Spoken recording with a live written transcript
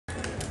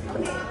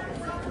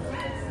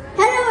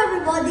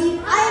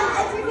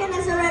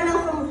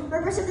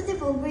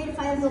representative of grade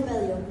 5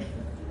 Nobelium.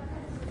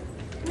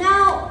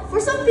 Now, for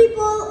some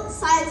people,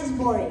 science is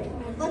boring.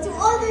 But to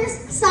others,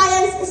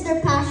 science is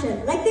their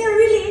passion. Like, they are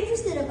really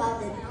interested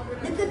about it.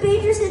 They could be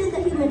interested in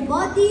the human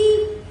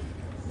body,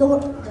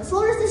 the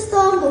solar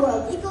system, the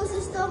world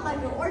ecosystem,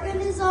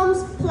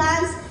 microorganisms,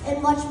 plants,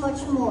 and much,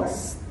 much more.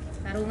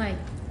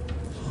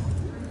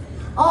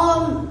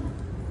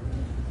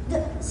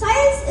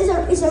 Science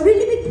is a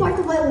really big part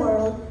of my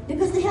world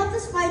because they help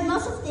us find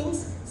lots of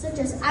things such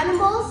as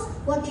animals,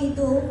 what they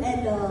do,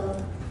 and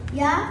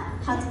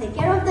how to take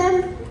care of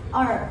them,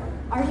 our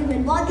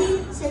human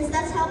body, since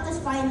that's helped us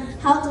find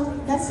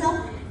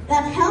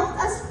that helped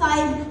us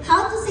find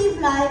how to save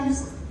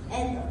lives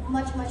and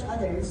much, much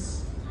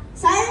others.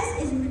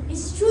 Science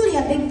is truly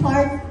a big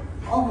part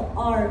of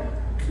our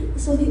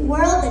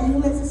world and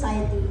human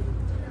society.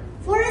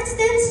 For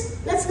instance,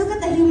 let's look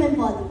at the human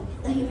body.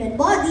 The human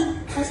body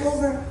has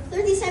over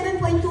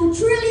 37.2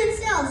 trillion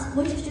cells,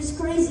 which is just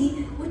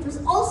crazy, which was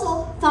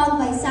also found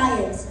by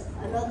science.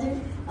 Another,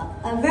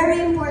 a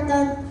very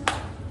important,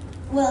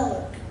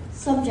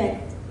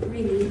 subject,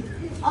 really.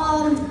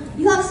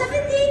 You have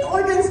 17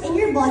 organs in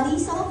your body.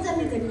 Some of them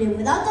you can live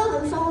without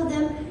them, and some of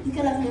them you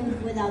cannot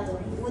live without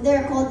them.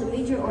 They're called the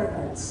major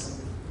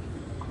organs.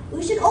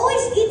 We should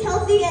always eat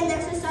healthy and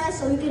exercise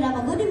so we can have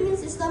a good immune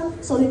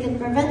system, so we can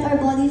prevent our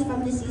bodies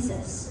from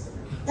diseases.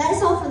 That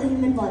is all for the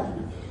human body.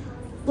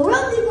 The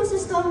world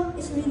ecosystem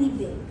is really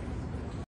big.